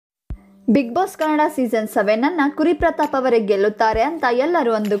Big boss Kannada season 7 ಅನ್ನು ಕುರಿ ಪ್ರತಾಪ್ ಅವರೇ ಗೆಲ್ಲುತ್ತಾರೆ ಅಂತ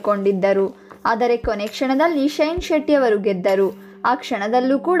ಎಲ್ಲರೂ ಅಂದುಕೊಂಡಿದ್ದರು. ಆದರೆ ಕೊನೆ ಕ್ಷಣದಲ್ಲಿ ಶೈನ್ ಶೆಟ್ಟಿ ಅವರು ಗೆದ್ದರು. ಆ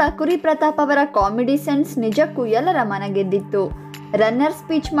ಕ್ಷಣದಲ್ಲೂ ಕೂಡ ಕುರಿ ಪ್ರತಾಪ್ ಅವರ ಕಾಮಿಡಿ ಸೆನ್ಸ್ ನಿಜಕ್ಕೂ ಎಲ್ಲರ ಮನ ಗೆದ್ದಿತ್ತು. ರನ್ನರ್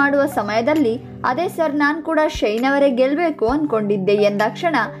ಸ್ಪೀಚ್ ಮಾಡುವ ಸಮಯದಲ್ಲಿ ಅದೇ ಸರ್, ನಾನು ಕೂಡ ಶೈನ್ ಅವರೇ ಗೆಲ್ಲಬೇಕು ಅಂದ್ಕೊಂಡಿದ್ದೆ ಎಂದ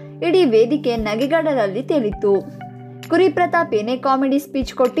ಕ್ಷಣ ಇಡೀ ವೇದಿಕೆ ನಗೆಗಡಲಲ್ಲಿ ತೇಲಿತು. ಕುರಿ ಪ್ರತಾಪ್ ಏನೇ ಕಾಮಿಡಿ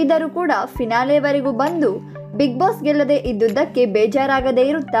ಸ್ಪೀಚ್ ಕೊಟ್ಟಿದ್ದರೂ ಕೂಡ ಫಿನಾಲೆವರೆಗೂ ಬಂದು ಬಿಗ್ ಬಾಸ್ ಗೆಲ್ಲದೆ ಇದ್ದುದಕ್ಕೆ ಬೇಜಾರಾಗದೇ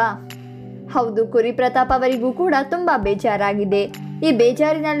ಇರುತ್ತಾ? ಹೌದು, ಕುರಿ ಪ್ರತಾಪ್ ಅವರಿಗೂ ಕೂಡ ತುಂಬಾ ಬೇಜಾರಾಗಿದೆ. ಈ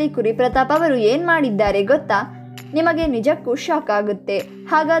ಬೇಜಾರಿನಲ್ಲಿ ಕುರಿ ಪ್ರತಾಪ್ ಅವರು ಏನ್ ಮಾಡಿದ್ದಾರೆ ಗೊತ್ತಾ? ನಿಮಗೆ ನಿಜಕ್ಕೂ ಶಾಕ್ ಆಗುತ್ತೆ.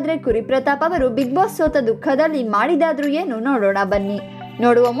 ಹಾಗಾದ್ರೆ ಕುರಿ ಪ್ರತಾಪ್ ಅವರು ಬಿಗ್ ಬಾಸ್ ಸೋತ ದುಃಖದಲ್ಲಿ ಮಾಡಿದಾದ್ರೂ ಏನು ನೋಡೋಣ ಬನ್ನಿ.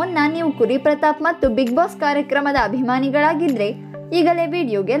 ನೋಡುವ ಮುನ್ನ ನೀವು ಕುರಿ ಪ್ರತಾಪ್ ಮತ್ತು ಬಿಗ್ ಬಾಸ್ ಕಾರ್ಯಕ್ರಮದ ಅಭಿಮಾನಿಗಳಾಗಿದ್ರೆ ಈಗಲೇ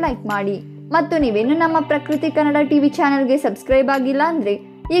ವಿಡಿಯೋಗೆ ಲೈಕ್ ಮಾಡಿ ಮತ್ತು ನೀವೇನು ನಮ್ಮ ಪ್ರಕೃತಿ ಕನ್ನಡ ಟಿವಿ ಚಾನೆಲ್ಗೆ ಸಬ್ಸ್ಕ್ರೈಬ್ ಆಗಿಲ್ಲ ಅಂದ್ರೆ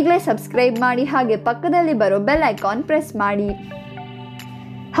ಈಗಲೇ ಸಬ್ಸ್ಕ್ರೈಬ್ ಮಾಡಿ, ಹಾಗೆ ಪಕ್ಕದಲ್ಲಿ ಬರೋ ಬೆಲ್ ಐಕಾನ್ ಪ್ರೆಸ್ ಮಾಡಿ.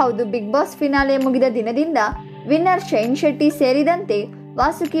 ಹೌದು, ಬಿಗ್ ಬಾಸ್ ಫಿನಾಲೆ ಮುಗಿದ ದಿನದಿಂದ ವಿನ್ನರ್ ಶೈನ್ ಶೆಟ್ಟಿ ಸೇರಿದಂತೆ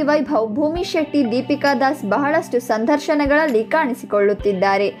ವಾಸುಕಿ ವೈಭವ್, ಭೂಮಿ ಶೆಟ್ಟಿ, ದೀಪಿಕಾ ದಾಸ್ ಬಹಳಷ್ಟು ಸಂದರ್ಶನಗಳಲ್ಲಿ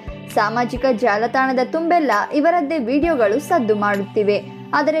ಕಾಣಿಸಿಕೊಳ್ಳುತ್ತಿದ್ದಾರೆ. ಸಾಮಾಜಿಕ ಜಾಲತಾಣದ ತುಂಬೆಲ್ಲ ಇವರದ್ದೇ ವಿಡಿಯೋಗಳು ಸದ್ದು ಮಾಡುತ್ತಿವೆ.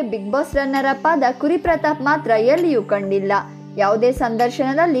 ಆದರೆ ಬಿಗ್ ಬಾಸ್ ರನ್ನರ್ ಅಪ್ ಆದ ಕುರಿ ಪ್ರತಾಪ್ ಮಾತ್ರ ಎಲ್ಲಿಯೂ ಕಂಡಿಲ್ಲ, ಯಾವುದೇ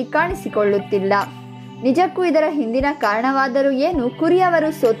ಸಂದರ್ಶನದಲ್ಲಿ ಕಾಣಿಸಿಕೊಳ್ಳುತ್ತಿಲ್ಲ. ನಿಜಕ್ಕೂ ಇದರ ಹಿಂದಿನ ಕಾರಣವಾದರೂ ಏನು? ಕುರಿ ಅವರು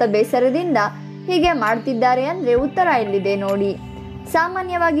ಸೋತ ಬೇಸರದಿಂದ ಹೀಗೆ ಮಾಡ್ತಿದ್ದಾರೆ ಅಂದ್ರೆ ಉತ್ತರ ಇಲ್ಲಿದೆ ನೋಡಿ.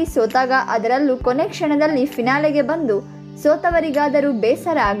 ಸಾಮಾನ್ಯವಾಗಿ ಸೋತಾಗ, ಅದರಲ್ಲೂ ಕೊನೆ ಕ್ಷಣದಲ್ಲಿ ಫಿನಾಲೆಗೆ ಬಂದು ಸೋತವರಿಗಾದರೂ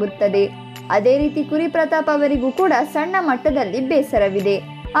ಬೇಸರ ಆಗುತ್ತದೆ. ಅದೇ ರೀತಿ ಕುರಿ ಪ್ರತಾಪ್ ಅವರಿಗೂ ಕೂಡ ಸಣ್ಣ ಮಟ್ಟದಲ್ಲಿ ಬೇಸರವಿದೆ.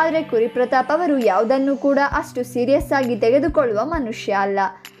 ಆದರೆ ಕುರಿ ಪ್ರತಾಪ್ ಅವರು ಯಾವುದನ್ನು ಕೂಡ ಅಷ್ಟು ಸೀರಿಯಸ್ ಆಗಿ ತೆಗೆದುಕೊಳ್ಳುವ ಮನುಷ್ಯ ಅಲ್ಲ.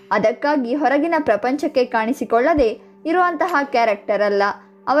 ಅದಕ್ಕಾಗಿ ಹೊರಗಿನ ಪ್ರಪಂಚಕ್ಕೆ ಕಾಣಿಸಿಕೊಳ್ಳದೆ ಇರುವಂತಹ ಕ್ಯಾರೆಕ್ಟರ್ ಅಲ್ಲ.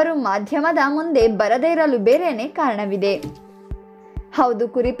 ಅವರು ಮಾಧ್ಯಮದ ಮುಂದೆ ಬರದೇ ಇರಲು ಬೇರೆಯೇ ಕಾರಣವಿದೆ. ಹೌದು,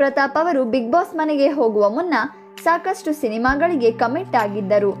 ಕುರಿ ಪ್ರತಾಪ್ ಅವರು ಬಿಗ್ ಬಾಸ್ ಮನೆಗೆ ಹೋಗುವ ಮುನ್ನ ಸಾಕಷ್ಟು ಸಿನಿಮಾಗಳಿಗೆ ಕಮಿಟ್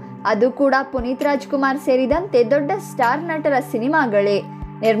ಆಗಿದ್ದರು. ಅದು ಕೂಡ ಪುನೀತ್ ರಾಜ್ಕುಮಾರ್ ಸೇರಿದಂತೆ ದೊಡ್ಡ ಸ್ಟಾರ್ ನಟರ ಸಿನಿಮಾಗಳೇ.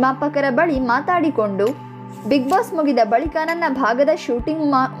 ನಿರ್ಮಾಪಕರ ಬಳಿ ಮಾತಾಡಿಕೊಂಡು ಬಿಗ್ ಬಾಸ್ ಮುಗಿದ ಬಳಿಕ ನನ್ನ ಭಾಗದ ಶೂಟಿಂಗ್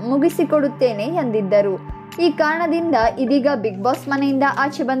ಮುಗಿಸಿಕೊಡುತ್ತೇನೆ ಎಂದಿದ್ದರು. ಈ ಕಾರಣದಿಂದ ಇದೀಗ ಬಿಗ್ ಬಾಸ್ ಮನೆಯಿಂದ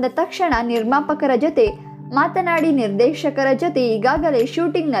ಆಚೆ ಬಂದ ತಕ್ಷಣ ನಿರ್ಮಾಪಕರ ಜೊತೆ ಮಾತನಾಡಿ ನಿರ್ದೇಶಕರ ಜೊತೆ ಈಗಾಗಲೇ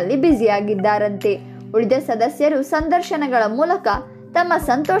ಶೂಟಿಂಗ್ನಲ್ಲಿ ಬ್ಯುಸಿಯಾಗಿದ್ದಾರಂತೆ. ಉಳಿದ ಸದಸ್ಯರು ಸಂದರ್ಶನಗಳ ಮೂಲಕ ತಮ್ಮ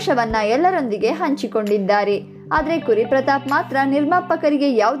ಸಂತೋಷವನ್ನ ಎಲ್ಲರೊಂದಿಗೆ ಹಂಚಿಕೊಂಡಿದ್ದಾರೆ. ಆದರೆ ಕುರಿ ಪ್ರತಾಪ್ ಮಾತ್ರ ನಿರ್ಮಾಪಕರಿಗೆ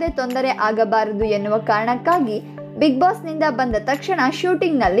ಯಾವುದೇ ತೊಂದರೆ ಆಗಬಾರದು ಎನ್ನುವ ಕಾರಣಕ್ಕಾಗಿ ಬಿಗ್ ಬಾಸ್ನಿಂದ ಬಂದ ತಕ್ಷಣ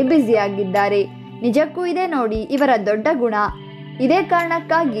ಶೂಟಿಂಗ್ನಲ್ಲಿ ಬ್ಯುಸಿಯಾಗಿದ್ದಾರೆ. ನಿಜಕ್ಕೂ ಇದೆ ನೋಡಿ ಇವರ ದೊಡ್ಡ ಗುಣ. ಇದೇ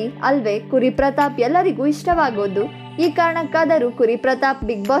ಕಾರಣಕ್ಕಾಗಿ ಅಲ್ವೇ ಕುರಿ ಪ್ರತಾಪ್ ಎಲ್ಲರಿಗೂ ಇಷ್ಟವಾಗೋದು. ಈ ಕಾರಣಕ್ಕಾದರೂ ಕುರಿ ಪ್ರತಾಪ್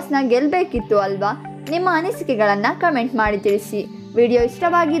ಬಿಗ್ ಬಾಸ್ನ ಗೆಲ್ಲಬೇಕಿತ್ತು ಅಲ್ವಾ? ನಿಮ್ಮ ಅನಿಸಿಕೆಗಳನ್ನು ಕಮೆಂಟ್ ಮಾಡಿ ತಿಳಿಸಿ. ವಿಡಿಯೋ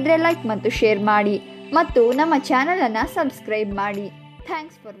ಇಷ್ಟವಾಗಿದ್ದರೆ ಲೈಕ್ ಮತ್ತು ಶೇರ್ ಮಾಡಿ ಮತ್ತು ನಮ್ಮ ಚಾನಲನ್ನು ಸಬ್ಸ್ಕ್ರೈಬ್ ಮಾಡಿ.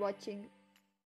 Thanks for watching.